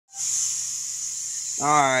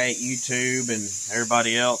Alright, YouTube and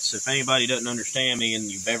everybody else, if anybody doesn't understand me and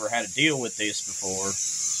you've ever had to deal with this before,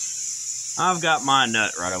 I've got my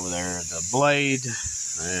nut right over there. The blade,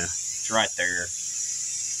 it's right there.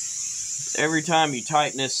 Every time you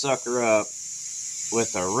tighten this sucker up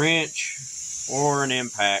with a wrench or an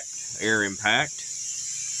air impact,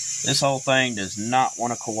 this whole thing does not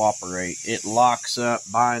want to cooperate. It locks up,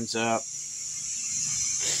 binds up,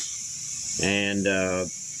 and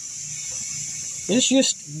it's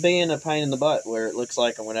just being a pain in the butt where it looks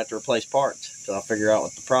like I'm going to have to replace parts until I figure out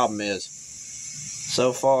what the problem is.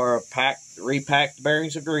 So far, I've repacked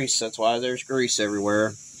bearings of grease. That's why there's grease everywhere.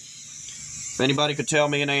 If anybody could tell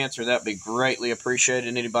me an answer, that'd be greatly appreciated.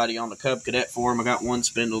 And anybody on the Cub Cadet forum, I got one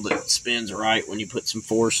spindle that spins right when you put some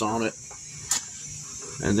force on it.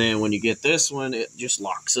 And then when you get this one, it just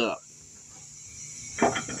locks up.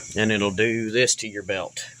 And it'll do this to your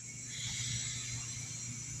belt.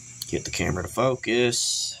 Get the camera to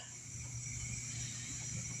focus.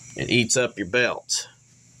 It eats up your belt.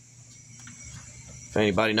 If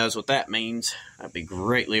anybody knows what that means, that'd be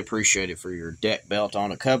greatly appreciated for your deck belt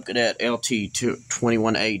on a Cub Cadet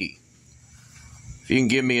LT2180. If you can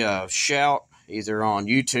give me a shout, either on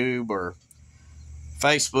YouTube or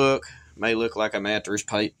Facebook, it may look like I may have to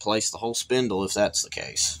replace the whole spindle if that's the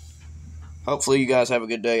case. Hopefully you guys have a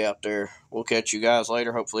good day out there. We'll catch you guys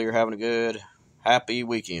later. Hopefully you're having a good, happy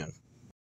weekend.